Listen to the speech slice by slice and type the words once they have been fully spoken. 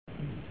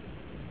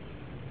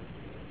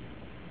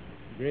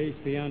Grace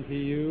be unto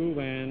you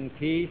and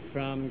peace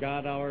from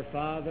God our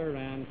Father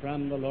and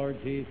from the Lord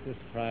Jesus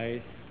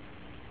Christ.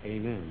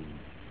 Amen.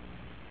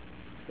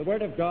 The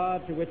Word of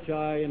God to which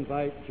I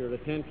invite your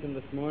attention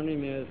this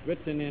morning is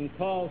written in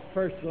Paul's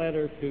first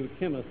letter to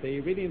Timothy,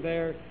 reading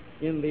there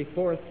in the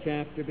 4th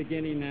chapter,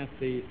 beginning at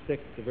the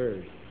 6th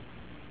verse.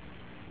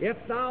 If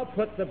thou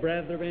put the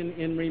brethren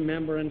in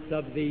remembrance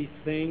of these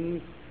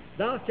things,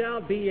 thou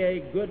shalt be a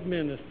good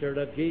minister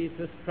of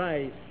Jesus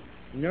Christ,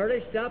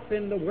 nourished up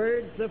in the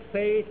words of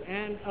faith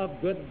and of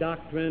good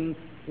doctrine,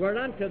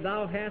 whereunto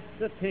thou hast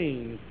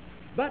attained.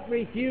 But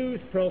refuse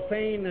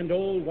profane and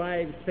old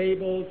wives'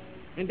 fables,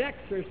 and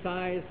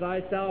exercise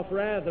thyself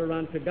rather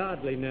unto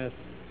godliness.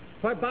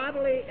 For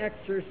bodily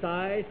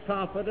exercise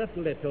profiteth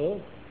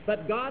little,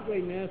 but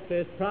godliness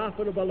is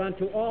profitable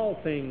unto all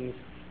things,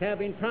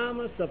 having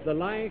promise of the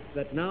life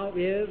that now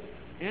is,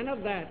 and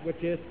of that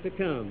which is to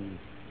come.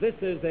 This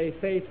is a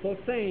faithful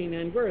saying,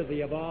 and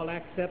worthy of all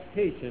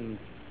acceptation.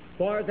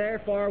 For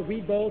therefore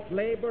we both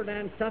labor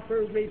and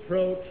suffer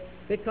reproach,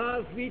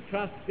 because we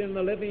trust in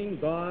the living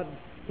God,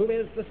 who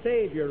is the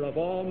Savior of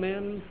all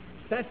men,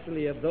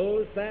 especially of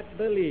those that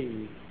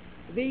believe.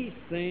 These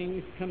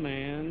things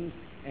command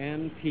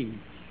and teach.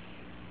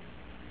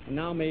 And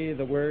now may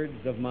the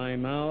words of my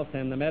mouth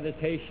and the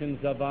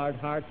meditations of our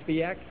hearts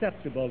be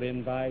acceptable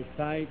in thy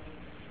sight,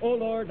 O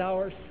Lord,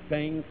 our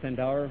strength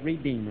and our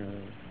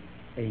Redeemer.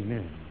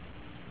 Amen.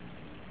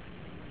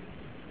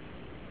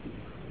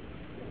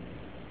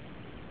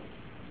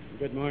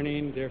 Good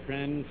morning, dear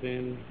friends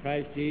in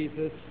Christ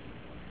Jesus,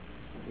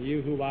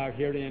 you who are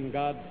here in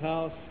God's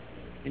house,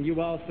 and you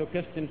also,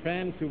 Christian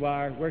friends, who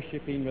are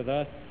worshiping with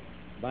us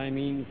by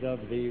means of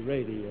the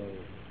radio.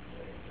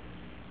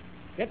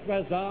 It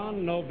was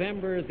on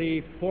November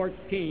the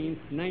 14th,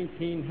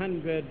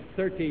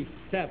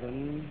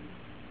 1937,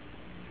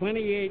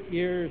 28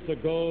 years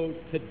ago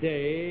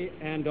today,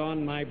 and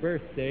on my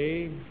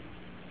birthday,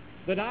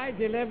 that I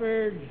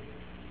delivered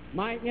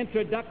my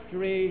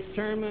introductory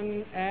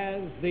sermon as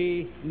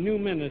the new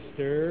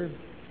minister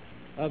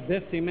of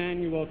this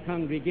Emmanuel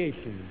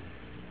congregation.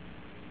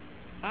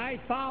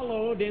 I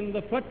followed in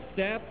the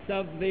footsteps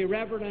of the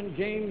Reverend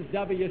James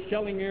W.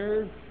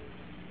 Schillinger,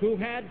 who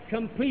had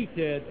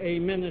completed a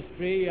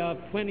ministry of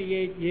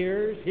 28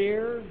 years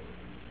here,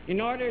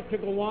 in order to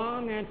go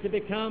on and to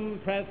become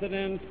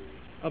president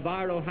of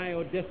our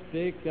Ohio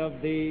district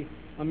of the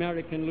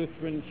American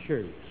Lutheran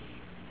Church.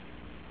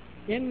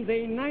 In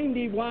the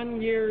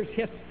 91 years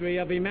history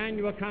of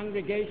Emmanuel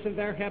congregation,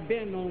 there have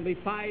been only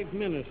 5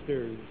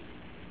 ministers.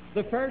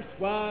 The first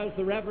was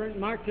the Reverend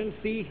Martin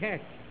C.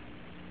 Hecht.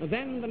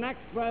 Then the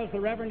next was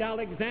the Reverend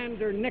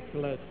Alexander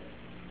Nicholas.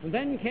 And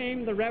then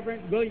came the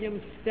Reverend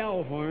William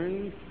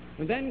Stellhorn.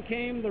 And then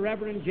came the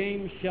Reverend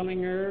James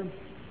Schillinger.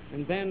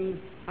 And then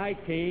I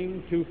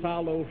came to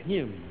follow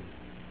him.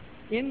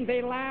 In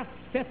the last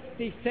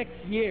 56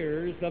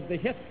 years of the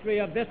history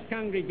of this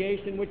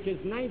congregation, which is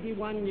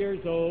 91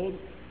 years old,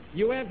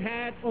 you have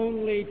had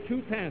only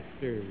 2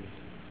 pastors.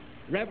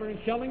 Reverend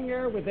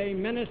Schillinger with a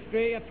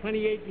ministry of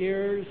 28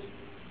 years,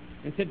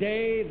 and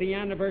today the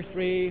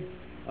anniversary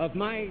of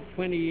my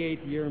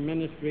 28-year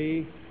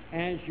ministry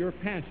as your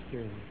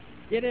pastor.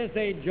 It is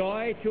a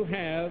joy to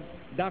have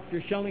Dr.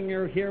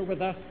 Schillinger here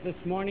with us this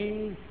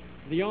morning,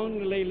 the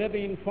only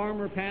living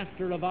former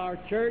pastor of our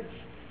church.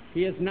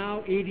 He is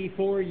now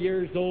 84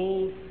 years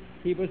old.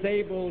 He was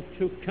able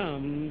to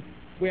come.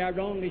 We are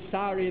only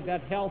sorry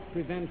that health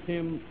prevents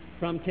him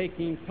from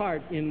taking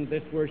part in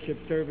this worship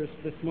service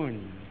this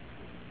morning.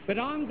 But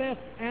on this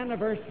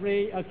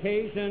anniversary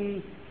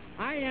occasion,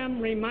 I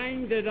am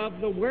reminded of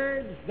the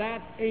words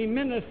that a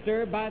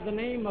minister by the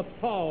name of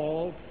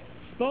Paul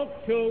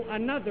spoke to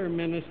another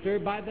minister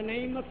by the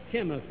name of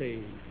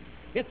Timothy.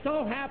 It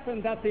so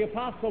happened that the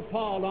Apostle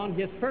Paul, on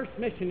his first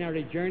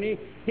missionary journey,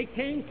 he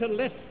came to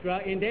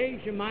Lystra in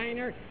Asia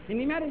Minor, and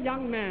he met a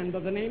young man by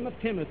the name of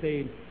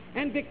Timothy.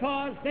 And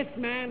because this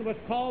man was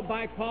called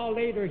by Paul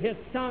later his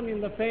son in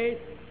the faith,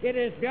 it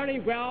is very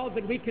well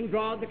that we can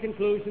draw the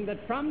conclusion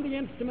that from the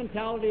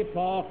instrumentality of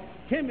Paul,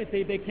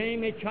 Timothy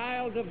became a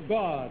child of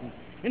God.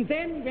 And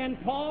then when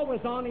Paul was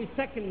on his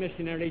second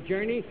missionary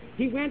journey,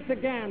 he went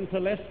again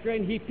to Lystra,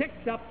 and he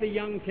picked up the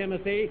young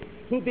Timothy,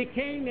 who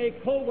became a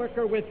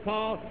co-worker with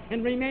Paul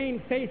and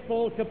remained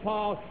faithful to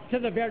Paul to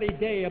the very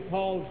day of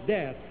Paul's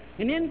death.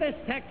 And in this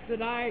text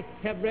that I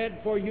have read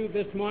for you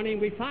this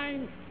morning, we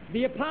find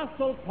the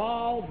Apostle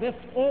Paul, this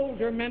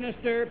older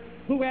minister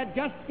who had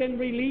just been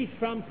released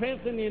from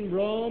prison in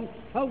Rome,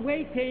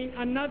 awaiting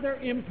another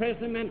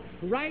imprisonment,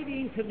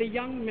 writing to the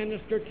young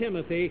minister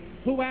Timothy,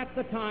 who at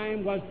the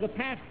time was the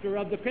pastor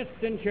of the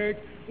Christian church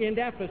in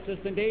Ephesus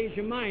and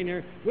Asia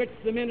Minor, which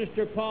the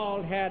minister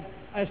Paul had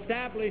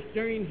established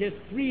during his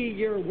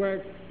 3-year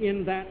work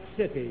in that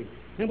city.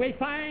 And we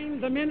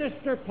find the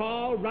minister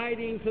Paul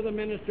writing to the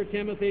minister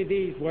Timothy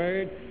these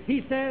words.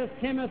 He says,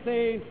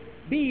 Timothy,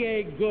 be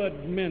a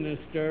good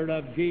minister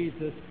of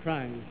Jesus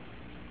Christ.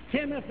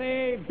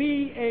 Timothy,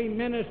 be a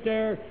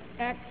minister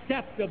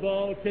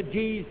acceptable to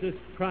Jesus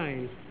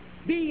Christ.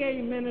 Be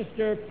a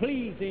minister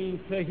pleasing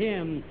to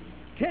Him.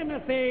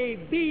 Timothy,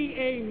 be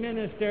a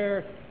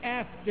minister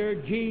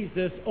after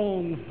Jesus'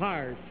 own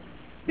heart.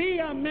 Be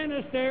a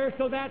minister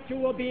so that you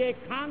will be a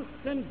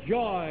constant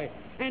joy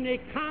and a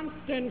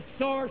constant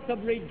source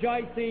of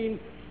rejoicing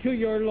to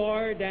your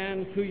Lord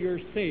and to your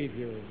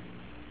Savior.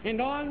 And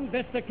on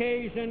this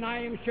occasion,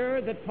 I am sure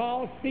that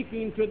Paul,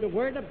 speaking to the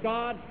Word of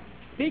God,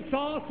 speaks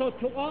also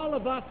to all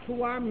of us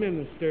who are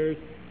ministers,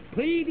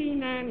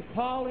 pleading and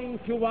calling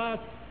to us,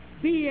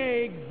 be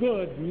a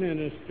good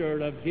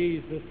minister of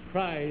Jesus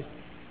Christ.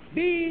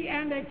 Be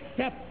an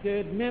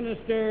accepted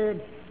minister.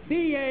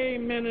 Be a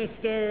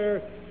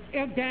minister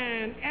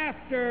again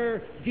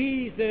after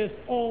Jesus'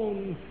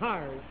 own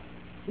heart.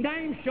 And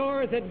I'm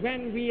sure that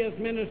when we as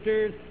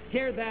ministers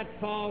hear that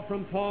call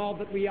from Paul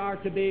that we are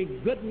to be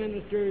good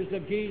ministers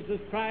of Jesus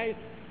Christ,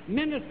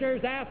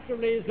 ministers after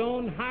his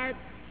own heart,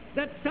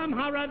 that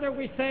somehow or other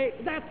we say,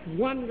 that's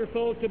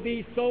wonderful to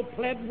be so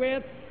pled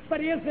with, but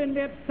isn't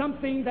it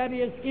something that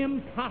is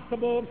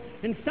impossible?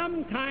 And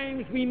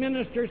sometimes we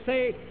ministers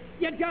say,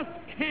 you just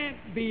can't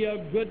be a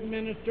good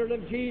minister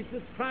of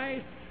Jesus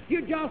Christ.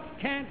 You just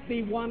can't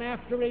be one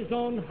after his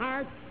own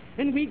heart.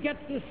 And we get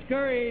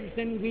discouraged,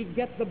 and we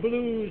get the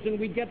blues, and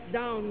we get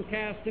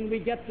downcast, and we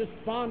get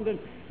despondent.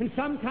 And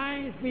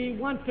sometimes we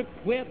want to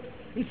quit.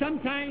 And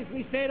sometimes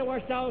we say to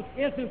ourselves,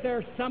 isn't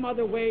there some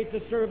other way to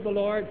serve the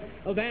Lord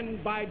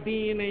than by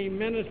being a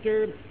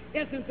minister?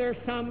 Isn't there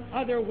some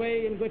other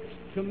way in which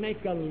to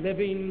make a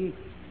living?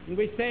 And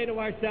we say to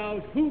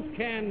ourselves, who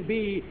can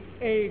be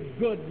a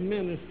good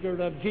minister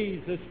of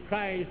Jesus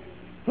Christ?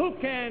 Who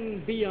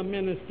can be a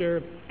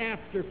minister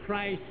after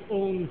Christ's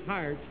own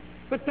heart?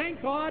 But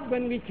thank God,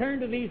 when we turn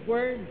to these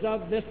words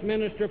of this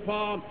minister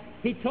Paul,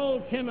 he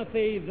told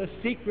Timothy the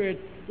secret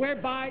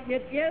whereby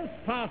it is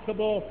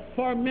possible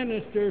for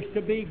ministers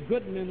to be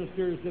good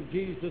ministers of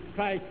Jesus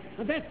Christ.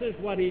 And this is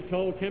what he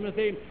told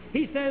Timothy.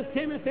 He says,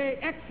 Timothy,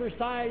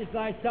 exercise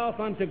thyself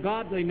unto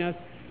godliness.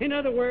 In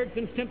other words,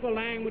 in simple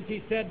language,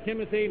 he said,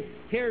 Timothy,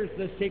 here's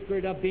the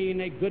secret of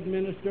being a good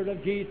minister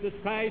of Jesus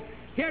Christ.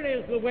 Here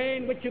is the way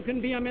in which you can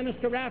be a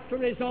minister after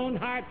his own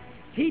heart.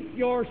 Keep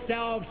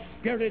yourself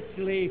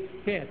spiritually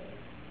fit.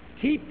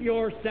 Keep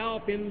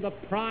yourself in the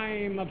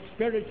prime of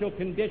spiritual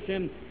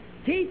condition.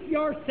 Keep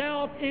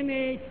yourself in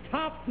a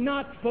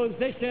top-notch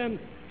position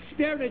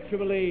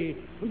spiritually.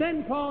 And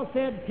then Paul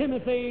said,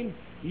 Timothy,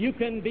 you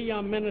can be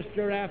a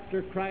minister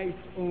after Christ's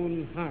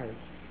own heart.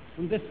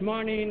 And this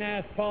morning,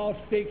 as Paul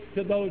speaks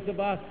to those of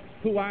us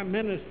who are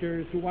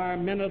ministers, who are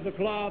men of the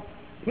cloth,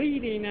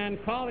 pleading and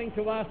calling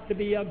to us to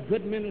be a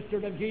good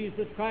minister of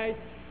Jesus Christ,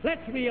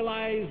 let's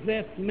realize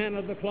this, men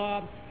of the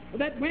cloth,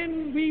 that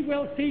when we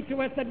will see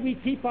to it that we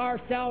keep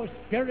ourselves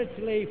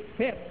spiritually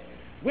fit,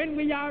 when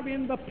we are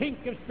in the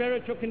pink of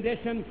spiritual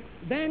condition,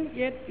 then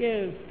it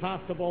is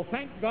possible,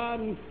 thank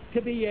God,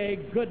 to be a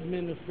good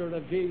minister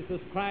of Jesus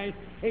Christ,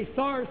 a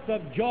source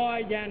of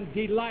joy and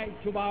delight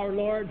to our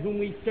Lord whom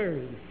we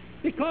serve.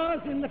 Because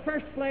in the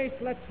first place,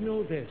 let's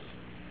know this,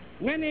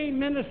 when a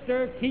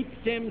minister keeps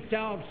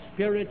himself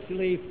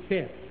spiritually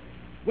fit,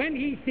 when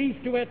he sees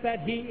to it that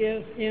he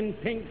is in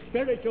pink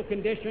spiritual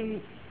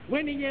condition,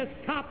 when he is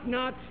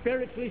top-notch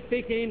spiritually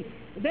speaking,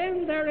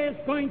 then there is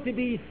going to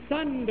be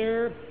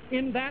thunder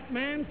in that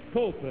man's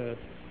pulpit.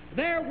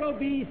 There will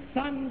be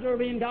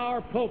thunder in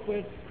our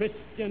pulpits,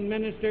 Christian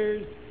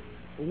ministers,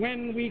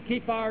 when we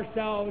keep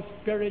ourselves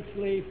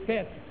spiritually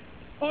fit.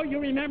 Oh, you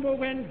remember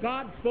when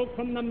God spoke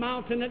from the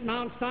mountain at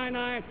Mount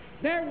Sinai?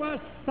 There was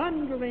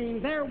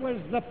thundering. There was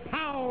the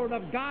power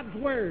of God's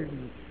Word.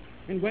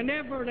 And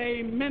whenever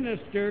a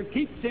minister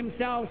keeps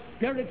himself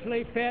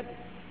spiritually fit,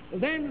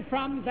 then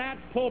from that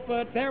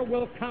pulpit there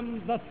will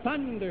come the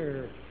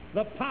thunder,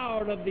 the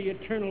power of the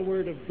eternal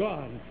Word of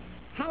God.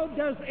 How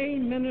does a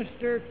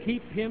minister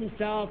keep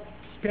himself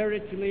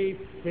spiritually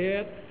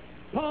fit?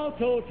 Paul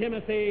told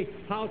Timothy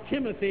how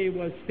Timothy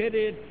was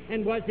fitted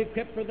and was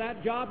equipped for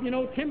that job. You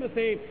know,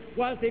 Timothy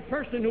was a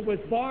person who was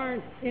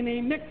born in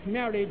a mixed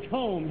marriage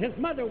home. His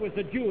mother was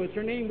a Jewess.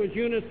 Her name was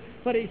Eunice,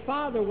 but his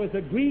father was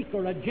a Greek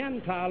or a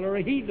Gentile or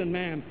a heathen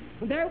man.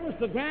 And there was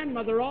the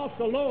grandmother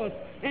also, Lois.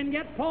 And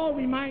yet Paul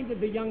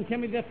reminded the young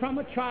Timothy that from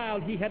a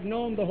child he had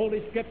known the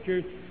Holy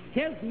Scriptures.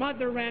 His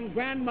mother and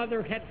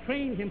grandmother had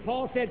trained him.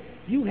 Paul said,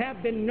 you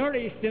have been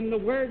nourished in the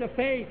word of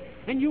faith,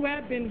 and you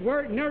have been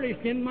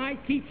nourished in my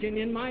teaching,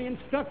 in my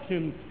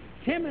instruction.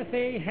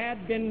 Timothy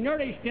had been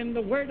nourished in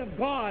the word of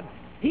God.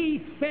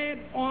 He fed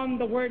on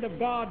the word of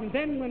God. And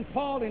then when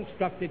Paul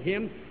instructed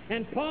him,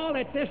 and Paul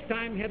at this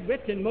time had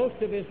written most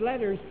of his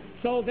letters,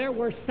 so there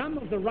were some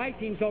of the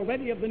writings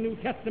already of the New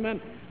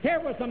Testament. Here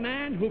was a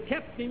man who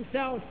kept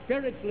himself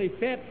spiritually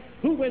fit,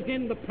 who was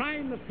in the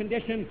prime of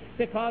condition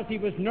because he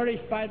was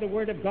nourished by the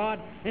Word of God,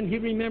 and he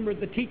remembered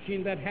the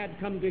teaching that had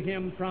come to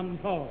him from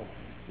Paul.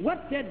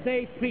 What did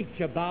they preach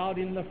about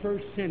in the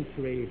first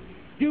century?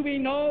 Do we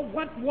know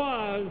what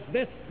was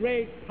this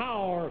great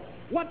power?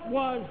 What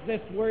was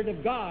this Word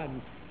of God?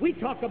 We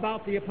talk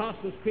about the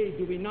Apostles' Creed,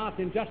 do we not,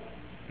 in just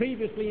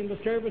previously in the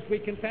service, we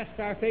confessed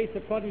our faith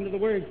according to the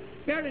Word.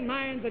 Bear in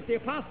mind that the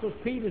Apostles'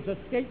 Creed is a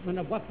statement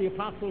of what the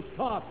Apostles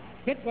taught.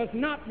 It was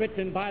not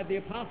written by the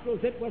Apostles.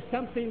 It was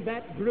something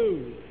that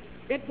grew.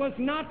 It was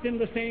not in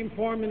the same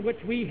form in which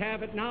we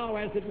have it now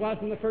as it was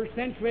in the first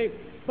century,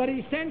 but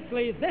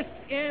essentially this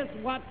is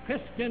what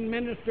Christian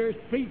ministers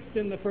preached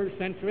in the first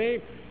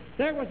century.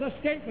 There was a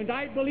statement,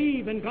 I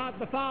believe in God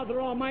the Father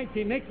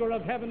Almighty, maker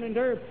of heaven and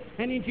earth,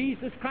 and in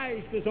Jesus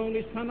Christ, his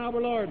only Son, our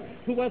Lord,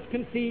 who was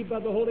conceived by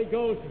the Holy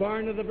Ghost,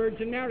 born of the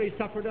Virgin Mary,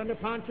 suffered under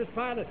Pontius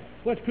Pilate,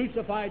 was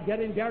crucified, dead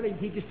and buried,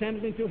 he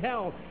descended into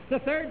hell. The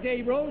third day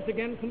he rose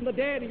again from the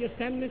dead, he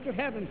ascended into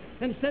heaven,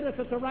 and sitteth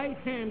at the right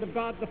hand of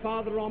God the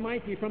Father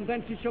Almighty. From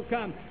thence he shall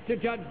come to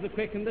judge the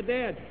quick and the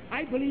dead.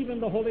 I believe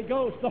in the Holy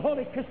Ghost, the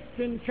Holy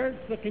Christian Church,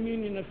 the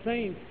communion of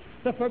saints,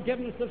 the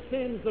forgiveness of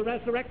sins, the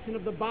resurrection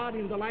of the body,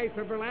 and the life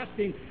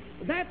everlasting.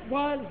 That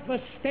was the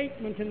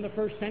statement in the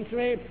first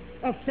century,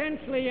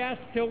 essentially as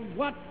to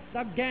what,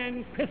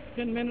 again,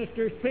 Christian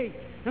ministers preached.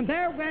 And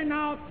there went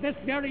out this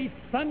very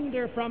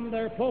thunder from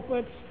their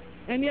pulpits,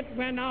 and it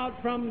went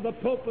out from the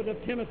pulpit of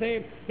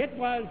Timothy. It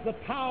was the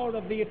power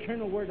of the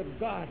eternal Word of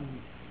God.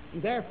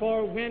 And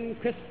therefore, when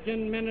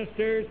Christian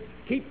ministers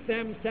keep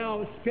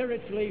themselves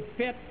spiritually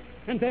fit,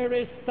 and there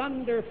is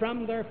thunder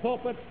from their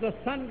pulpits, the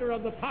thunder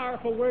of the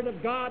powerful Word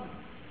of God,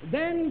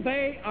 then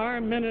they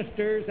are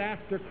ministers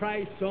after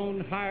Christ's own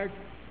heart,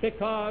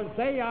 because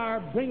they are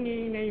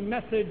bringing a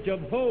message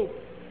of hope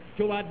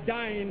to a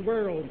dying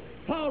world.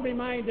 Paul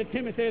reminded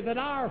Timothy that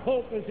our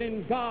hope is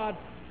in God,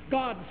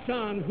 God's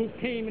Son, who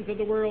came into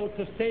the world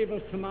to save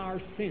us from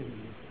our sins.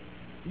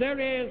 There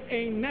is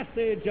a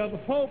message of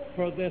hope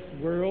for this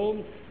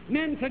world.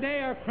 Men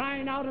today are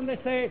crying out and they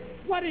say,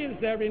 what is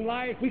there in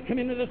life? We come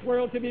into this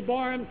world to be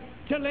born,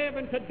 to live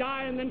and to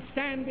die, and then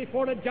stand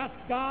before a just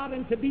God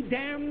and to be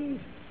damned.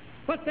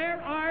 But there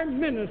are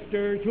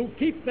ministers who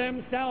keep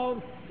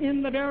themselves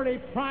in the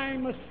very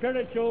prime of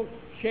spiritual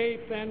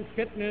shape and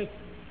fitness,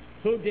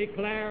 who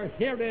declare,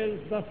 here is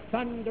the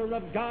thunder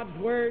of God's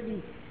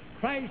Word,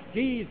 Christ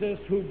Jesus,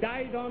 who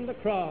died on the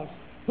cross,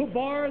 who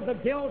bore the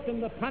guilt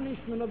and the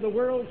punishment of the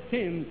world's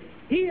sin.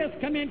 He has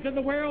come into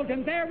the world,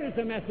 and there is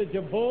a message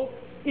of hope.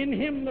 In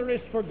him there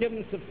is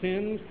forgiveness of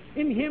sins.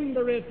 In him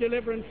there is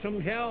deliverance from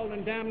hell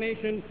and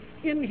damnation.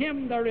 In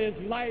him there is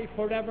life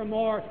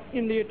forevermore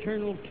in the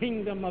eternal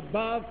kingdom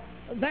above.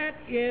 That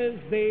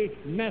is the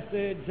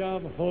message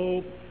of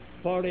hope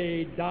for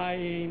a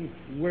dying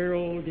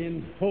world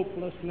in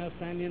hopelessness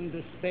and in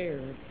despair.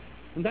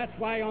 And that's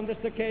why on this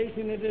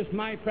occasion it is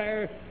my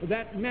prayer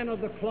that men of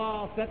the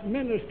cloth, that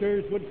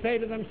ministers would say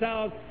to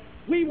themselves,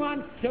 we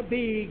want to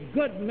be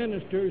good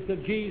ministers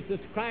of Jesus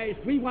Christ.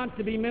 We want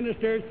to be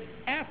ministers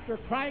after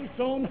Christ's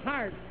own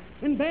heart.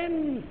 And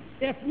then,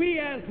 if we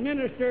as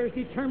ministers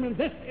determine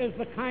this is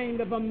the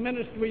kind of a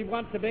ministry we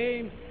want to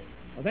be,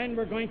 then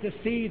we're going to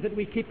see that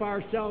we keep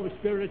ourselves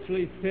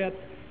spiritually fit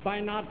by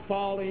not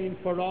falling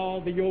for all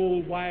the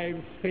old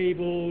wives'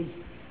 fables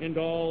and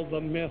all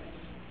the myths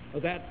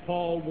that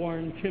Paul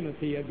warned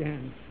Timothy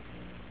against.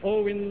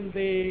 Oh, in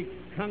the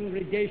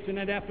congregation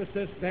at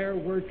Ephesus there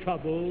were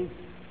troubles.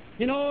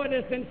 You know, it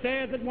has been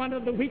said that one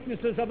of the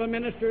weaknesses of a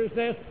minister is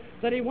this,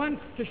 that he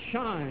wants to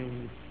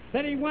shine,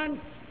 that he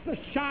wants to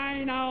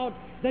shine out,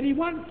 that he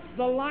wants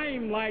the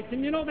limelight.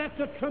 And you know, that's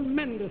a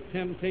tremendous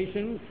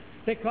temptation,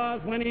 because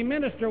when a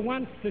minister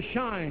wants to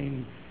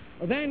shine,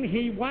 then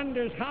he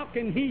wonders how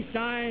can he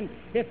shine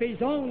if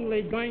he's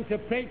only going to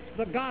preach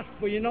the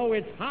gospel. You know,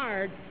 it's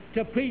hard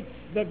to preach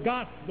the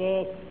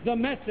gospel, the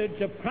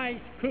message of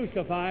Christ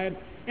crucified,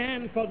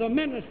 and for the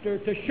minister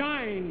to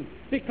shine,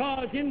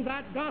 because in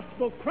that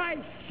gospel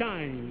Christ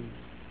shines.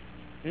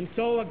 And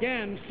so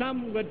again,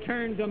 some would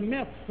turn to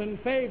myths and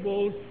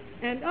fables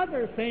and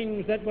other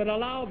things that would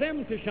allow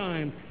them to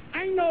shine.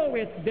 I know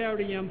it's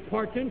very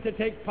important to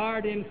take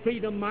part in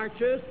freedom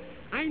marches.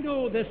 I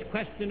know this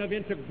question of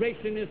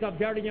integration is a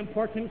very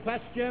important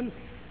question.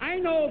 I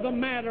know the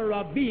matter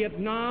of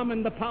Vietnam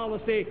and the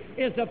policy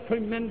is of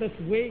tremendous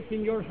weight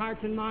in your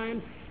heart and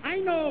mind. I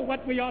know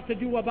what we ought to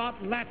do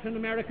about Latin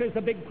America is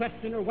a big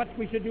question, or what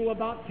we should do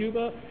about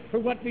Cuba, or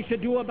what we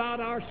should do about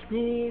our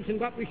schools, and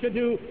what we should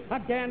do,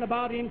 again,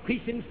 about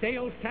increasing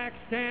sales tax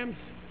stamps.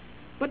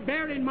 But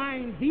bear in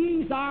mind,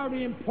 these are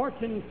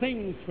important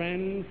things,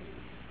 friends.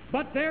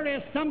 But there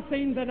is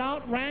something that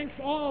outranks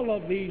all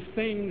of these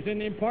things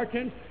in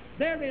importance.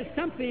 There is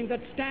something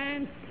that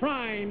stands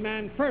prime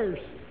and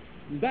first.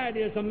 That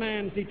is a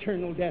man's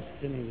eternal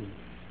destiny.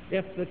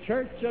 If the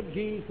Church of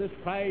Jesus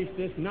Christ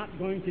is not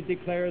going to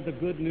declare the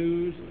good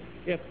news,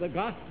 if the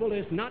gospel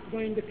is not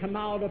going to come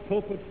out of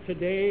pulpits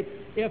today,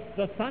 if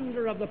the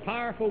thunder of the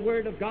powerful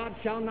Word of God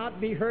shall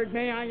not be heard,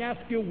 may I ask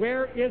you,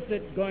 where is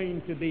it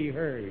going to be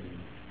heard?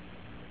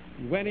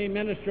 When a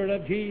minister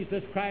of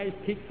Jesus Christ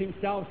keeps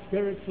himself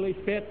spiritually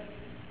fit,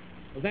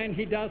 then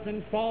he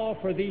doesn't fall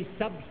for these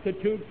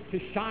substitutes to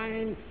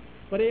shine,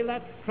 but he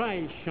lets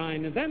Christ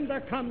shine. And then there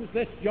comes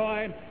this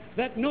joy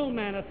that no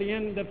man at the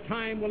end of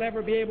time will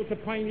ever be able to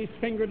point his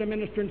finger at a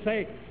minister and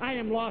say, I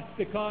am lost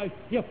because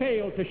you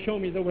failed to show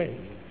me the way.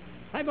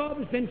 I've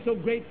always been so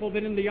grateful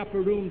that in the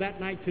upper room that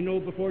night, to know,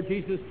 before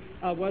Jesus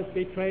was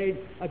betrayed,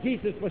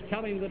 Jesus was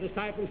telling the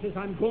disciples, says,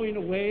 I'm going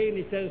away, and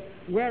he says,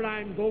 where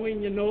I'm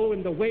going you know,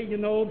 and the way you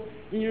know.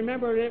 And you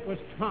remember it was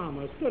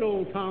Thomas, good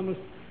old Thomas,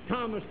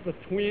 Thomas the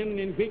twin.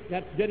 In Greek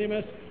that's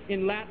Didymus,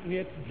 in Latin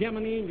it's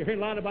Gemini, and you hear a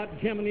lot about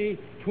Gemini,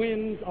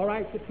 twins, all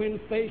right, the twin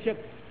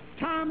spaceship.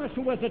 Thomas,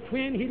 who was a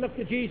twin, he looked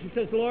at Jesus and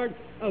says, Lord,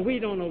 we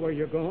don't know where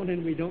you're going,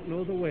 and we don't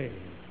know the way.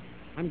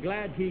 I'm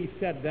glad he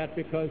said that,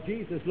 because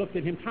Jesus looked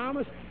at him.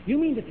 Thomas, you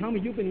mean to tell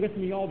me you've been with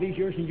me all these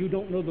years and you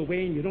don't know the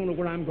way and you don't know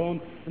where I'm going?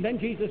 And then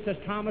Jesus says,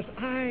 Thomas,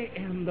 I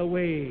am the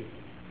way,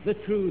 the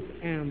truth,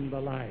 and the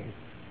life.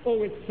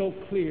 Oh, it's so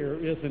clear,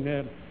 isn't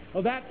it?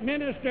 Oh, that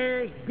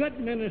ministers, good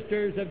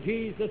ministers of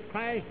Jesus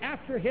Christ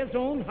after his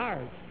own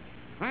heart,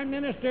 are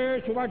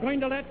ministers who are going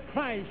to let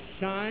Christ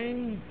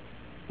shine,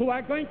 who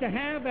are going to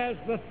have as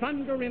the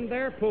thunder in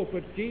their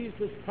pulpit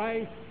Jesus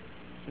Christ,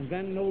 and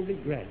then no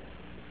regret.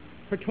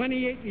 For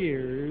 28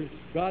 years,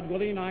 God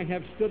willing, I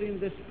have stood in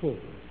this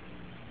pulpit.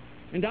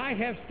 And I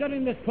have stood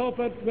in this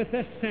pulpit with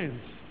this sense.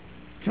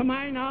 To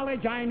my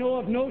knowledge, I know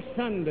of no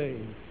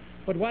Sunday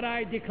but what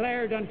I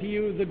declared unto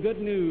you the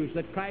good news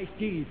that Christ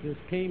Jesus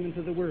came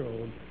into the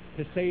world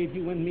to save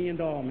you and me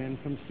and all men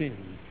from sin.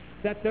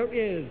 That there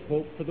is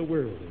hope for the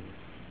world.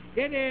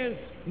 It is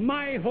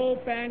my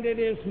hope and it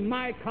is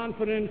my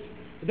confidence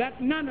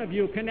that none of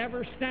you can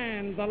ever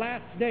stand the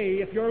last day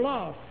if you're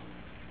lost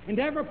and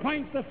ever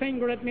point the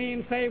finger at me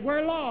and say,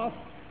 we're lost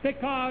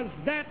because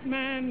that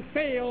man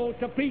failed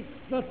to preach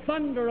the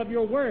thunder of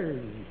your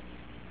word.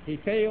 He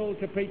failed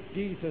to preach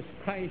Jesus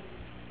Christ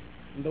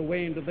and the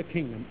way into the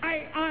kingdom.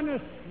 I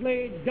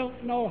honestly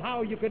don't know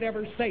how you could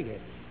ever say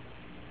it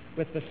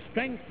with the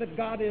strength that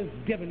God has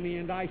given me,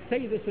 and I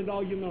say this in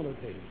all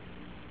humility.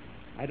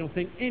 I don't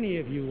think any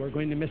of you are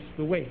going to miss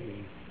the way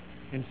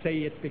and say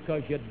it's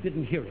because you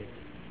didn't hear it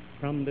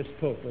from this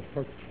pulpit.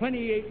 For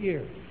 28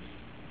 years,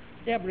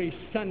 every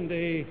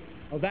Sunday,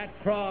 that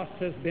cross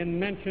has been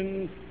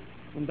mentioned,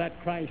 and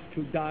that Christ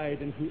who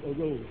died and who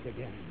arose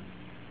again.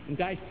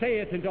 And I say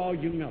it in all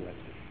humility.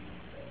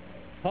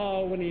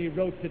 Paul, when he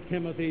wrote to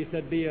Timothy,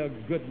 said, be a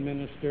good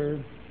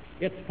minister.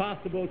 It's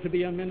possible to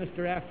be a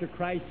minister after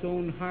Christ's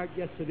own heart.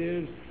 Yes, it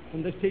is.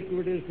 And the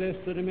secret is this,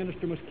 that a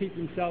minister must keep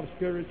himself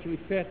spiritually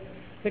fit.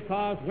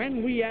 Because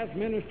when we as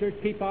ministers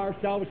keep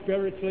ourselves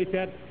spiritually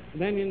fit,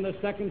 then in the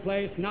second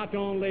place, not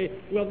only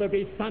will there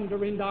be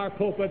thunder in our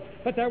pulpit,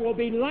 but there will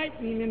be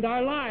lightning in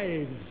our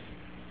lives.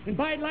 And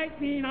by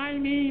lightning, I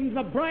mean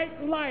the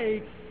bright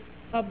light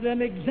of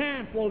an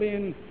example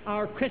in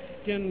our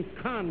Christian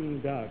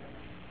conduct.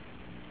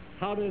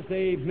 How does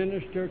a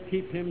minister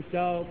keep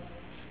himself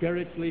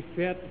spiritually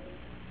fit?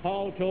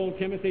 Paul told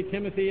Timothy,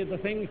 Timothy, the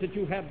things that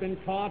you have been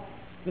taught,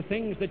 the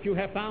things that you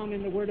have found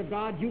in the Word of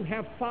God, you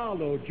have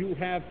followed, you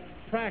have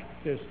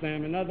practiced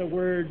them. In other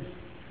words,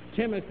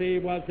 Timothy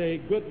was a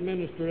good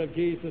minister of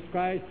Jesus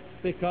Christ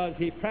because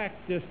he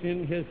practiced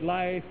in his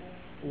life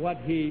what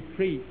he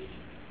preached.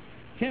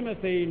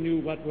 Timothy knew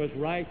what was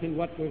right and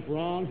what was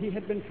wrong. He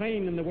had been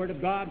trained in the Word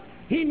of God.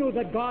 He knew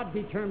that God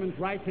determines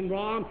right and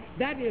wrong.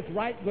 That is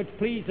right which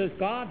pleases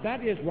God.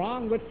 That is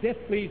wrong which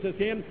displeases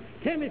Him.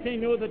 Timothy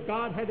knew that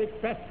God had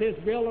expressed His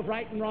will of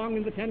right and wrong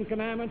in the Ten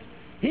Commandments.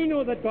 He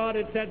knew that God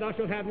had said, thou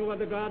shalt have no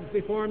other gods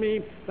before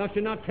me. Thou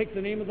shalt not take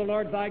the name of the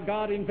Lord thy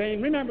God in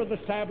vain. Remember the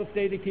Sabbath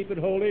day to keep it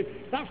holy.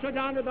 Thou shalt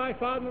honor thy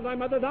father and thy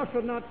mother. Thou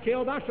shalt not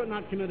kill. Thou shalt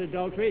not commit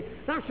adultery.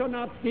 Thou shalt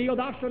not steal.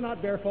 Thou shalt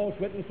not bear false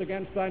witness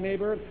against thy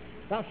neighbor.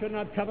 Thou shalt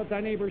not covet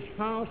thy neighbor's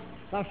house.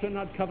 Thou shalt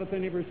not covet thy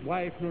neighbor's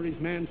wife, nor his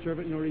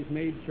manservant, nor his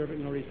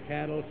maidservant, nor his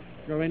cattle,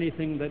 nor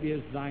anything that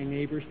is thy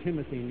neighbor's.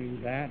 Timothy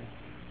knew that.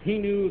 He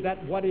knew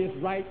that what is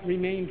right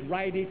remains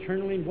right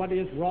eternally, what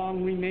is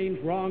wrong remains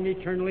wrong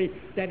eternally,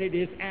 that it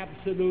is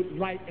absolute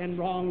right and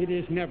wrong, it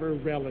is never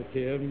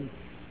relative.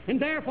 And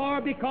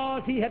therefore,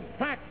 because he had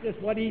practiced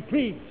what he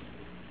preached,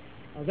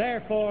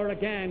 therefore,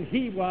 again,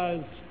 he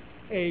was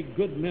a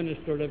good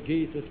minister of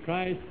Jesus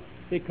Christ,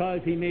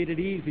 because he made it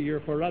easier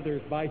for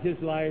others by his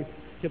life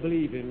to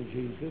believe in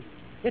Jesus.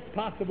 It's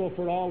possible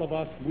for all of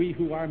us, we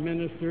who are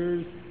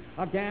ministers,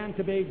 again,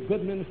 to be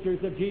good ministers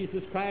of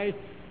Jesus Christ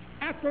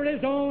after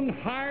his own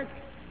heart,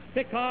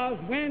 because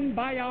when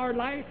by our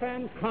life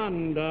and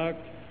conduct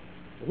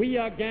we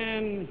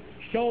again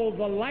show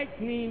the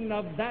lightning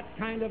of that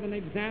kind of an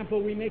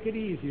example, we make it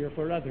easier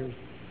for others.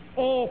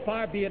 Oh,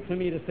 far be it from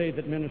me to say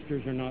that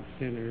ministers are not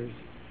sinners.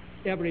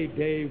 Every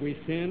day we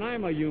sin.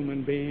 I'm a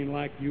human being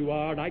like you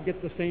are. I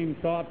get the same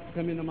thoughts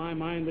come into my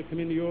mind that come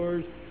into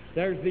yours.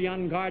 There's the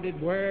unguarded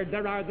word.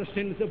 There are the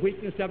sins of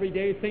weakness every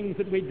day, things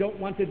that we don't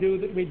want to do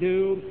that we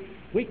do.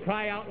 We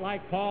cry out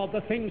like Paul,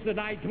 the things that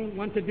I don't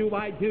want to do,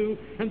 I do,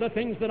 and the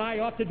things that I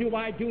ought to do,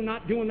 I do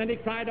not do. And then he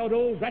cried out,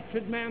 oh,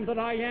 wretched man that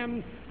I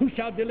am, who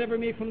shall deliver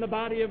me from the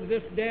body of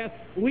this death?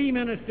 We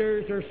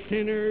ministers are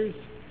sinners.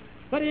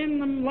 But in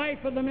the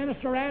life of the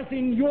minister, as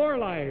in your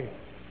life,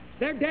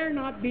 there dare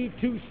not be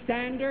two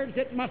standards.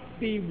 It must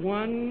be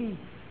one.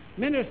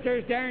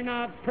 Ministers dare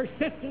not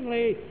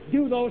persistently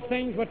do those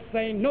things which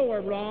they know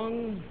are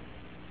wrong.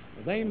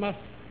 They must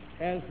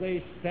as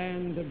they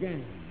stand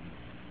again,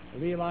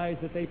 realize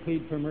that they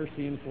plead for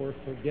mercy and for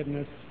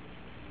forgiveness,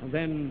 and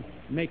then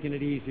making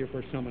it easier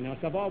for someone else.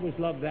 I've always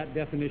loved that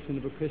definition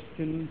of a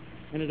Christian,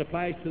 and it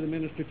applies to the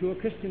minister too. A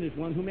Christian is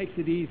one who makes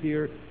it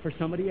easier for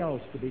somebody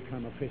else to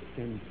become a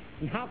Christian.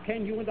 And how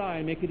can you and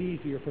I make it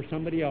easier for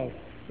somebody else?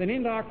 Then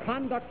in our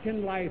conduct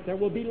in life there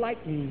will be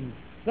lightning,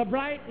 the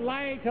bright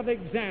light of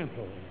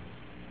example.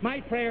 My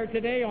prayer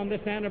today on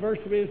this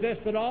anniversary is this,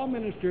 that all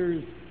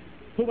ministers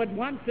who would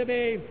want to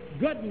be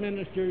good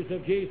ministers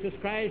of Jesus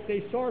Christ,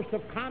 a source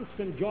of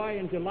constant joy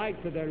and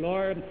delight to their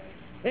Lord,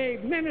 a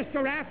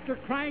minister after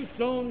Christ's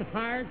own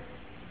heart,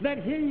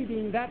 that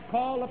heeding that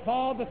call of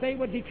Paul, that they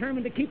would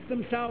determine to keep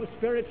themselves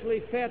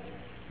spiritually fit.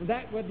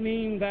 That would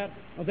mean that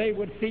they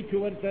would see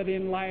to it that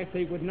in life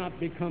they would not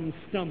become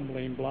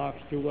stumbling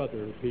blocks to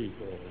other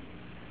people.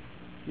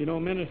 You know,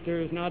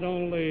 ministers not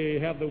only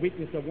have the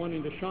weakness of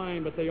wanting to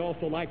shine, but they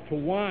also like to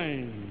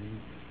whine.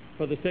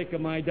 For the sake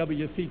of my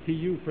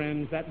WCTU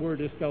friends, that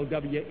word is spelled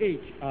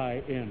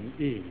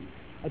W-H-I-N-E.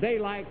 They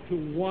like to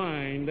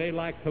whine, they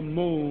like to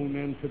moan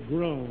and to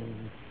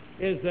groan.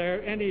 Is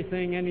there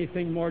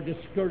anything more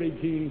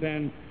discouraging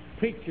than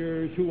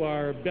preachers who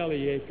are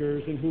belly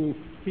achers and who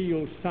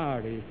feel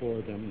sorry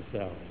for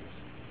themselves?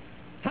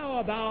 How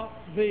about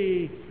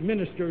the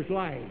minister's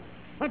life?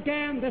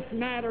 Again, this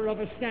matter of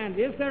a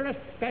standard. Is there a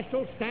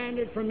special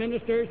standard for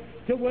ministers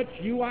to which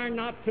you are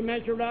not to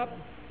measure up?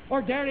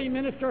 Or dare a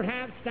minister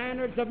have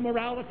standards of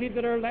morality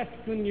that are less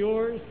than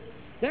yours?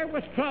 There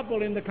was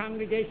trouble in the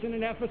congregation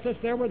in Ephesus.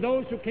 There were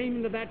those who came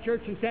into that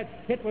church and said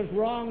it was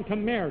wrong to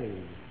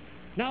marry.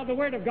 Now, the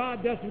Word of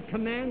God doesn't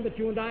command that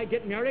you and I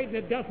get married, and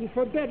it doesn't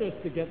forbid us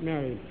to get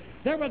married.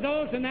 There were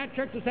those in that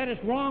church that said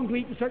it's wrong to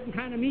eat a certain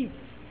kind of meat.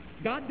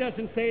 God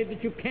doesn't say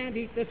that you can't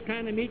eat this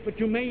kind of meat, but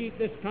you may eat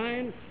this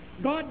kind.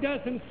 God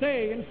doesn't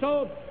say. And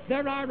so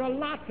there are a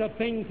lot of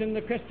things in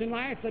the Christian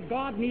life that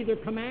God neither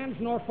commands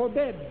nor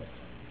forbids.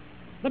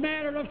 The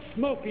matter of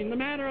smoking, the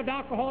matter of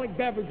alcoholic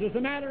beverages,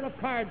 the matter of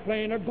card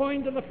playing, or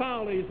going to the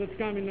follies that's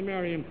coming to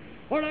marry him.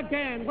 Or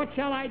again, what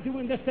shall I do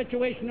in this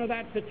situation or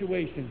that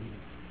situation?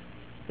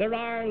 There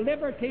are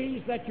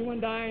liberties that you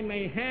and I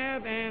may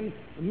have, and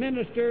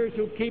ministers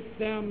who keep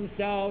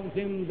themselves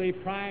in the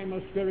prime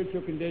of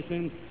spiritual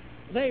condition,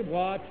 they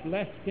watch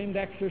lest in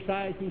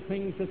exercising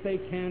things that they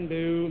can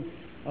do,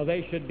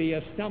 they should be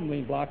a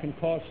stumbling block and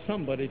cause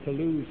somebody to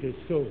lose his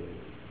soul.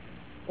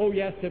 Oh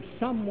yes, if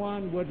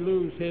someone would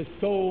lose his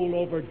soul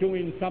over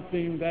doing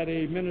something that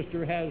a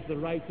minister has the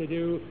right to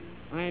do,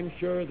 I'm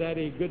sure that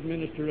a good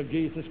minister of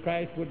Jesus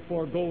Christ would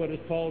forego it, as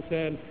Paul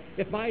said.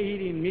 If my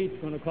eating meat's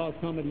going to cause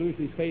someone to lose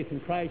his faith in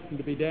Christ and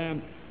to be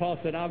damned, Paul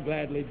said, I'll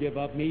gladly give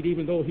up meat,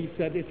 even though he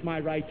said it's my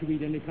right to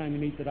eat any kind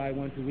of meat that I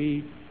want to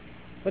eat.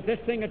 But this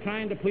thing of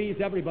trying to please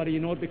everybody,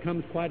 it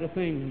becomes quite a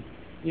thing.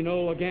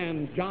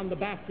 Again, John the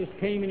Baptist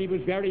came and he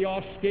was very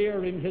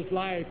austere in his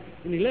life,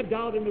 and he lived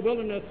out in the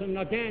wilderness, and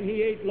again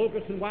he ate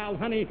locusts and wild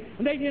honey,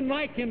 and they didn't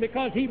like him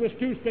because he was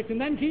too strict. And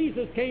then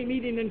Jesus came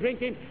eating and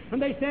drinking, and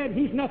they said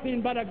he's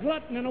nothing but a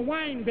glutton and a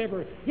wine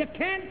bibber. You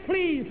can't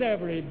please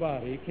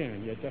everybody,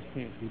 can you? It just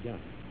can't be done.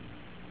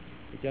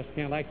 You just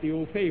can't, like the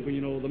old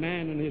fable, the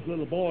man and his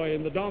little boy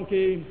and the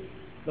donkey.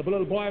 The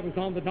little boy was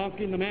on the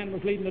donkey, and the man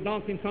was leading the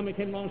donkey, and somebody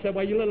came along and said,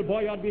 well, you little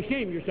boy, you ought to be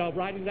ashamed of yourself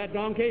riding that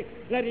donkey,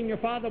 letting your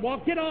father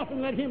walk. Get off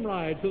and let him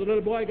ride. So the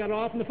little boy got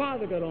off, and the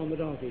father got on the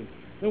donkey.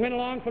 They went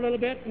along for a little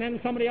bit, and then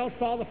somebody else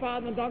saw the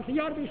father and the donkey and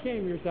said, you ought to be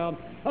ashamed of yourself.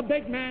 A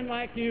big man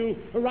like you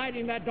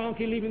riding that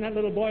donkey, leaving that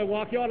little boy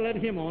walk, you ought to let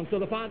him on. So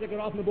the father got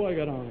off, and the boy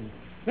got on.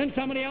 Then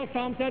somebody else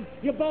saw him and said,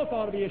 you both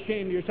ought to be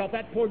ashamed of yourself,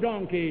 that poor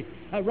donkey,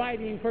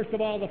 riding first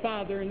of all the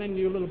father and then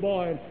your little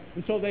boy.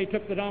 And so they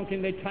took the donkey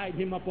and they tied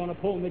him up on a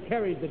pole and they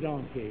carried the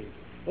donkey.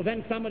 Well,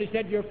 then somebody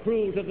said, you're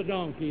cruel to the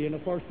donkey. And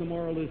of course the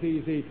moral is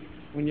easy.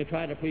 When you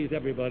try to please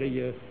everybody,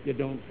 you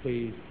don't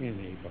please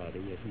anybody.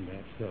 Isn't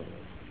that so?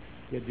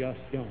 You just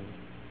don't.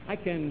 I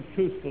can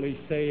truthfully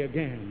say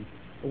again,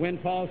 when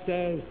Paul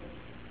says,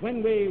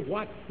 when we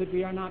watch that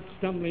we are not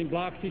stumbling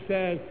blocks, he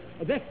says,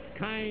 this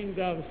kind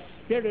of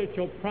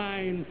spiritual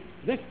prime,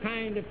 this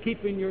kind of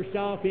keeping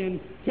yourself in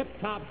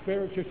tip-top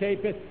spiritual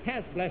shape, it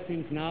has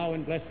blessings now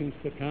and blessings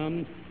to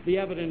come, the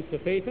evidence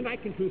of faith. And I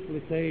can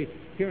truthfully say,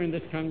 here in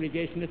this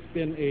congregation, it's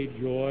been a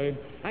joy.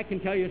 I can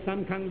tell you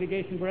some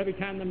congregations where every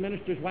time the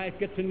minister's wife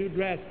gets a new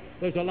dress,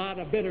 there's a lot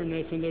of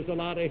bitterness and there's a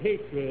lot of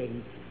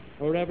hatred.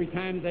 Or every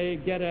time they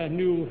get a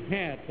new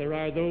hat, there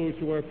are those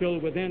who are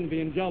filled with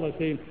envy and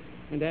jealousy.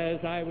 And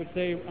as I would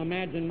say,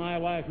 imagine my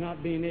wife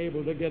not being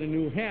able to get a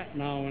new hat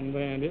now and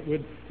then. It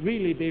would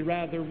really be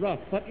rather rough.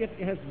 But it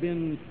has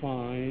been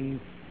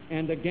fine.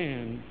 And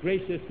again,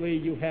 graciously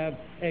you have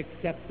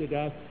accepted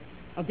us.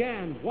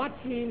 Again,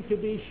 watching to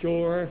be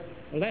sure,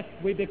 lest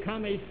we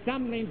become a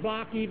stumbling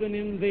block even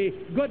in the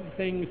good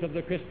things of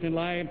the Christian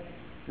life,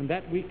 and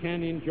that we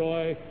can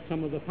enjoy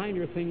some of the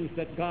finer things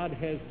that God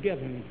has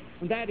given.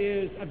 And that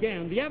is,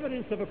 again, the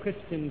evidence of a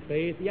Christian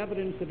faith, the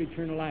evidence of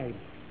eternal life.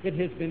 It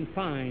has been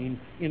fine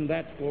in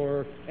that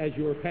for as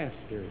your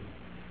pastor.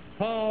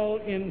 Paul,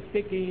 in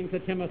speaking to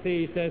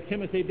Timothy, says,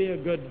 Timothy, be a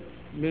good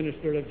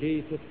minister of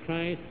Jesus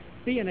Christ.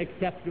 Be an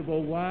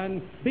acceptable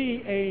one.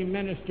 Be a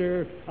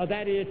minister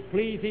that is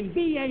pleasing.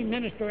 Be a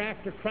minister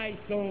after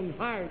Christ's own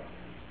heart.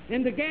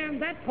 And again,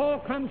 that call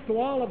comes to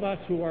all of us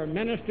who are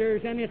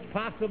ministers, and it's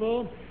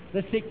possible.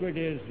 The secret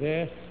is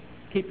this: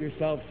 keep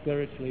yourself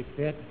spiritually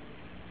fit.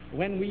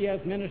 When we as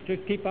ministers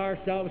keep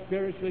ourselves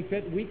spiritually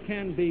fit, we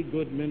can be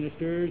good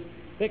ministers,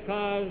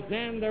 because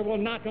then there will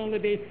not only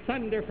be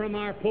thunder from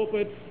our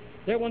pulpits,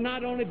 there will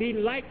not only be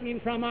lightning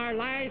from our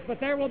lives, but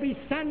there will be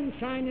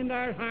sunshine in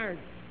our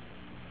hearts,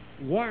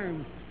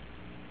 warmth,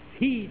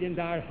 heat in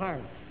our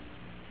hearts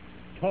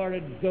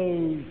toward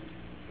those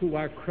who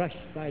are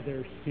crushed by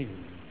their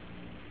sins.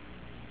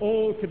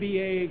 Oh, to be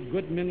a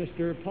good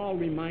minister, Paul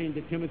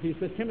reminded Timothy, he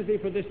says, Timothy,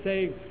 for this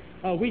sake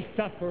we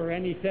suffer,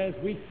 and he says,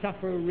 we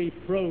suffer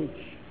reproach.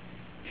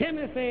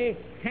 Timothy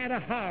had a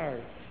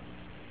heart.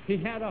 He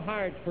had a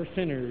heart for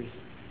sinners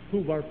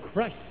who were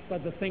crushed by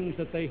the things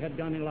that they had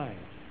done in life.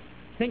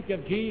 Think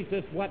of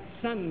Jesus, what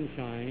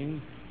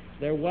sunshine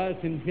there was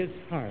in his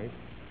heart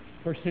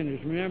for sinners.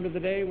 Remember the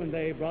day when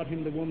they brought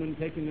him the woman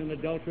taken in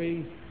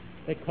adultery?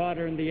 They caught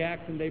her in the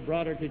act, and they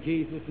brought her to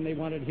Jesus, and they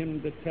wanted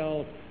him to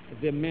tell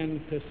the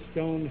men to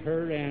stone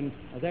her, and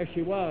there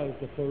she was,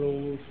 the poor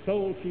old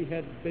soul. She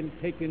had been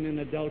taken in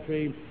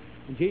adultery.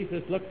 And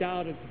Jesus looked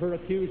out at her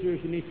accusers,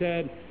 and he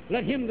said,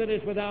 let him that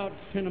is without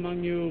sin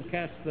among you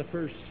cast the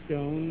first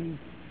stone.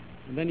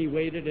 And then he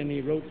waited, and he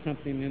wrote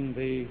something in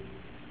the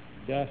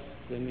dust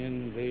and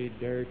in the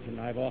dirt, and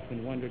I've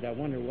often wondered, I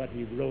wonder what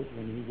he wrote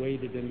when he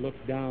waited and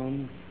looked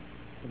down.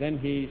 Then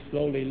he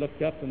slowly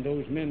looked up, and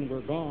those men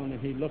were gone, and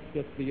he looked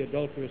at the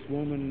adulterous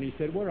woman, and he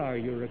said, where are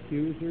your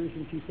accusers?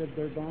 And she said,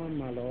 they're gone,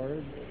 my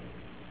Lord.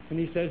 And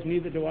he says,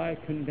 neither do I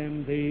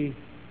condemn thee.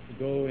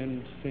 Go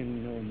and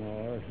sin no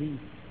more. He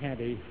had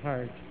a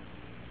heart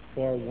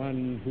for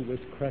one who was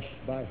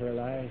crushed by her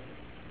life.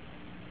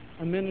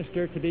 A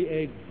minister, to be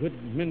a good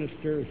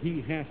minister,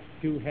 he has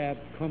to have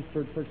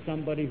comfort for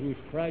somebody who's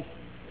crushed,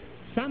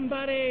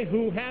 somebody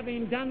who,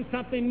 having done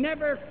something,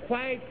 never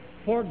quite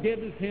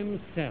forgives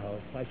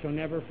himself. I shall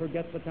never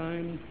forget the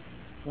time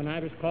when I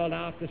was called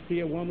out to see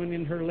a woman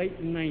in her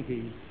late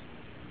 90s.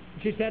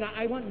 She said,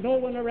 I want no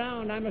one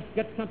around. I must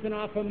get something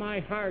off of my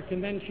heart.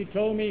 And then she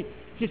told me,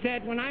 she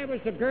said, when I was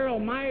a girl,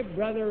 my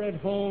brother at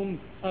home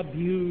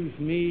abused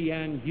me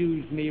and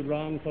used me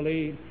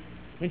wrongfully.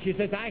 And she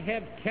says, I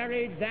have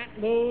carried that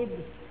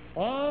load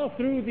all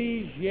through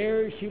these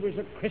years. She was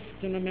a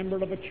Christian, a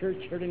member of a church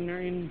here in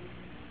Marion.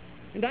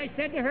 And I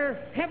said to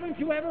her, haven't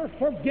you ever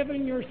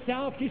forgiven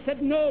yourself? She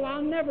said, no,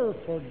 I'll never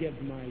forgive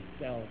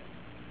myself.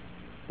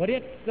 But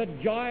it's the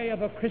joy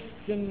of a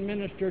Christian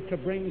minister to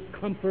bring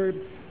comfort,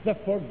 the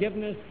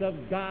forgiveness of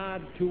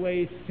God to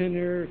a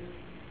sinner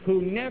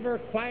who never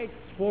quite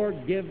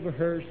forgive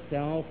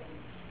herself,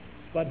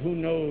 but who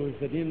knows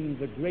that in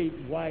the great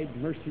wide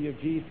mercy of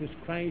Jesus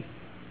Christ,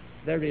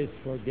 there is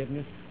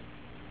forgiveness.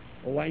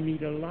 Oh, I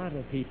meet a lot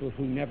of people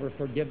who never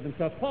forgive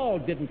themselves. Paul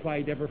didn't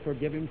quite ever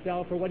forgive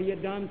himself for what he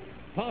had done.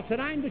 Paul said,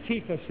 I'm the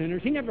chief of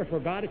sinners. He never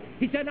forgot it.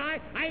 He said, I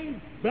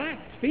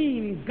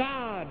blasphemed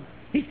God.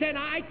 He said,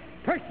 I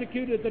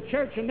persecuted the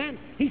church. And then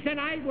he said,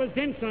 I was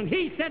insolent.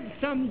 He said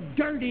some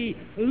dirty,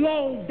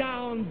 low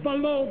down,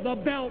 below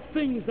the belt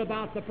things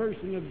about the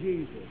person of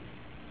Jesus.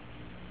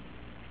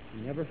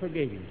 He never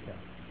forgave himself.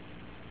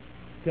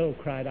 Still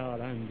cried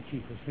out, I'm the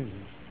chief of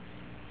sinners.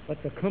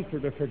 But the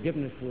comfort of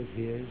forgiveness was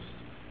his.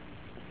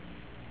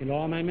 In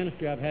all my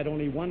ministry, I've had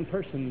only one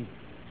person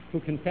who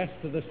confessed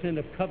to the sin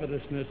of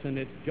covetousness, and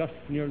it just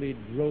nearly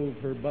drove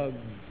her bugs.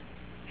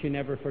 She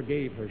never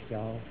forgave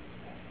herself.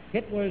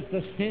 It was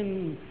the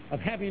sin of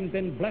having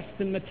been blessed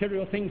in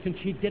material things, and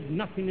she did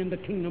nothing in the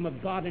kingdom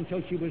of God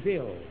until she was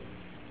ill.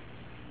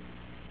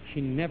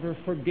 She never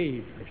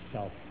forgave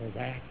herself for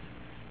that.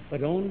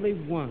 But only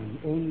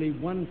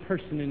one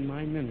person in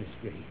my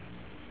ministry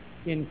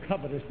in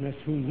covetousness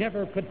who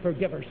never could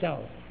forgive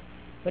herself.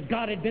 But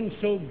God had been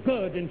so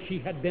good, and she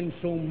had been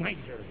so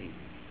miserly.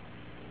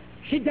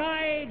 She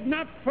died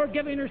not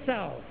forgiving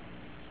herself,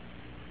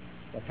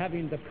 but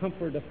having the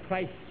comfort of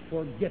Christ's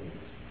forgiveness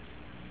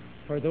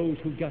for those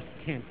who just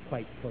can't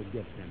quite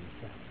forgive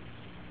themselves.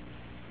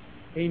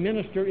 A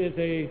minister is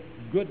a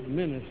good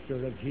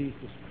minister of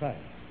Jesus Christ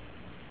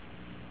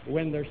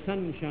when there's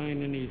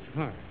sunshine in his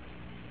heart,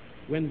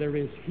 when there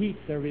is heat,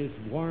 there is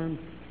warmth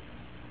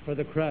for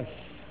the crushed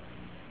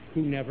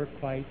who never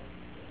quite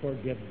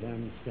forgive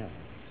themselves.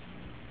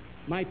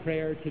 My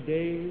prayer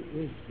today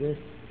is this,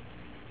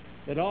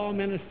 that all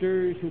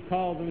ministers who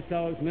call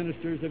themselves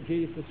ministers of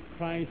Jesus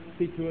Christ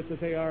see to it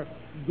that they are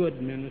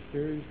good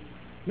ministers,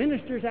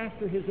 ministers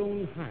after his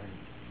own heart.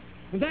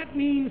 And that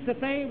means that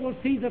they will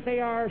see that they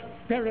are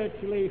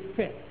spiritually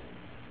fit.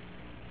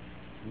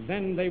 And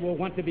then they will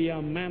want to be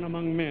a man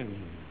among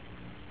men.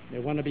 They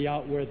want to be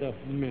out where the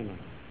men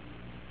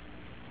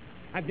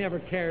are. I've never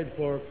cared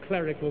for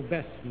clerical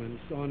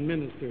vestments on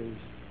ministers.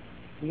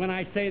 When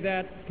I say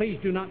that, please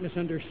do not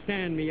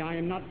misunderstand me. I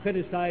am not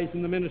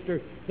criticizing the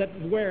minister that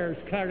wears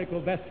clerical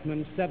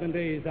vestments 7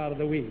 days out of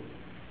the week.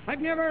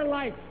 I've never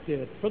liked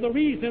it for the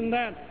reason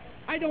that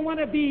I don't want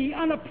to be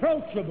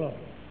unapproachable.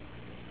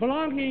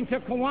 Belonging to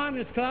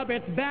Kiwanis Club,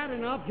 it's bad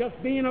enough just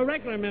being a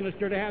regular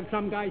minister to have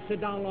some guy sit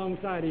down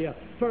alongside of you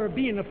for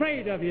being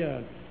afraid of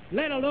you,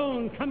 let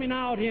alone coming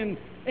out in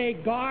a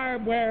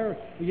garb where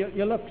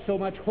you look so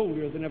much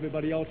holier than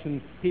everybody else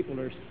and people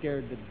are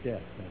scared to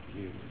death of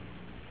you.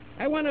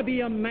 I want to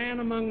be a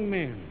man among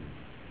men.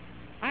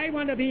 I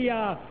want to be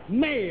a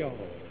male,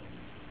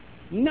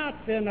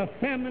 not an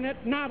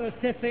effeminate, not a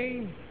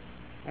sissy.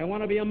 I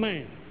want to be a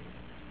man.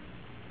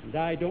 And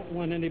I don't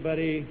want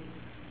anybody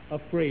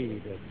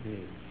afraid of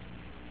me.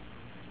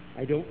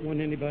 I don't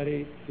want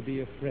anybody to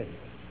be afraid.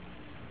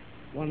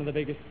 One of the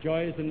biggest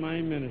joys in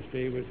my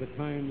ministry was the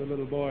time the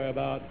little boy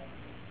about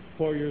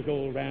 4 years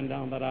old ran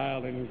down that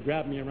aisle and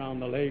grabbed me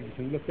around the legs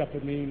and looked up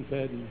at me and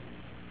said,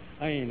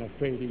 "I ain't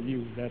afraid of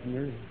you,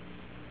 Redner.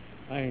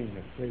 I ain't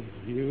afraid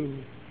of you."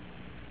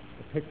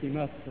 I picked him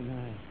up and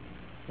I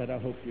said, "I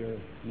hope you're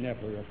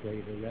never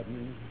afraid of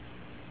Redner."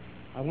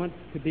 I want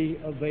to be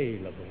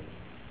available.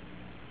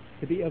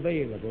 To be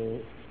available,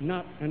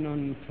 not an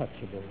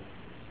untouchable.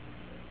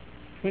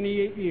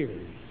 28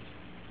 years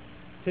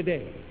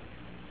today.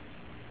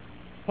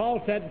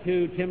 Paul said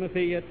to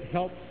Timothy, it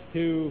helps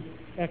to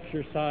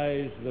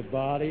exercise the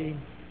body.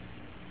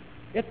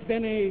 It's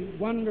been a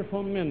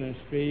wonderful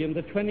ministry. In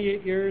the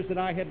 28 years that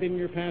I have been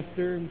your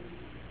pastor,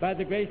 by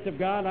the grace of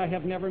God, I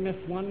have never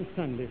missed one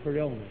Sunday for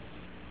illness.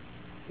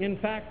 In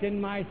fact,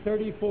 in my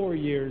 34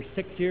 years,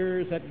 6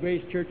 years at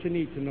Grace Church in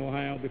Eaton,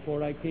 Ohio,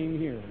 before I came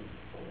here,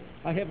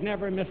 I have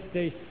never missed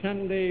a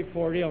Sunday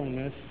for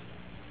illness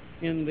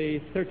in the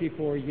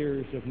 34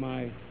 years of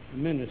my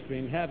ministry.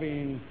 And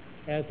having,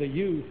 as a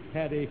youth,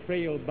 had a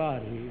frail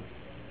body,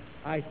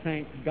 I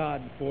thank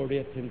God for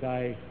it, and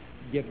I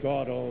give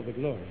God all the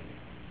glory.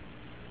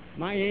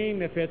 My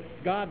aim, if it's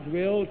God's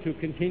will, to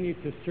continue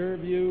to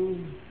serve you,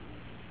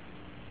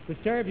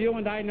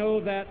 and I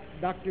know that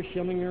Dr.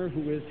 Schillinger,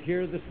 who is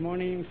here this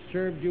morning,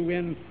 served you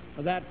in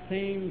that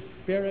same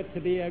spirit to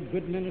be a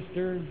good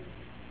minister.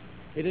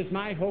 It is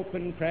my hope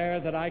and prayer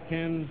that I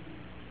can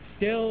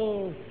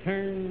still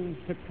turn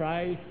to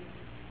Christ,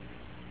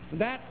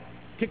 that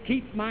to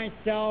keep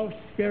myself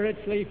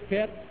spiritually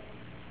fit,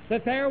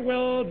 that there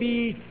will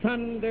be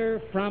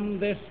thunder from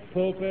this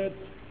pulpit,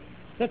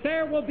 that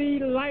there will be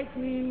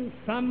lightning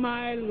from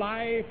my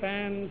life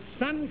and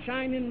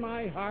sunshine in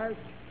my heart.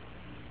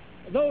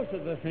 Those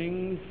are the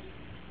things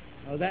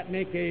that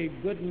make a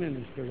good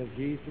minister of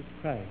Jesus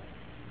Christ.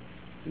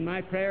 And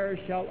my prayer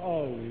shall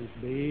always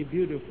be,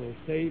 beautiful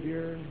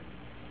Savior,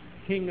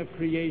 King of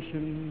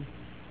creation,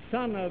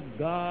 Son of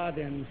God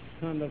and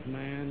Son of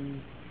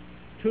man,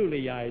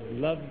 truly I'd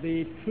love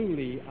Thee,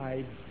 truly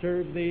I'd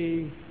serve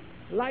Thee,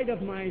 light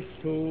of my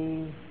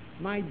soul,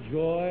 my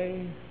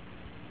joy,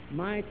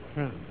 my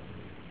crown.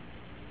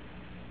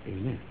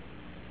 Amen.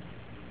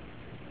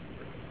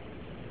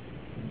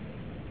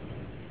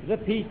 The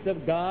peace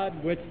of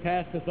God, which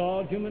passeth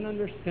all human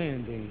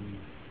understanding,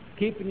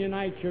 keep and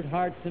unite your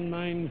hearts and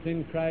minds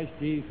in Christ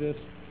Jesus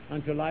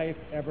unto life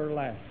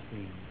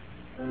everlasting.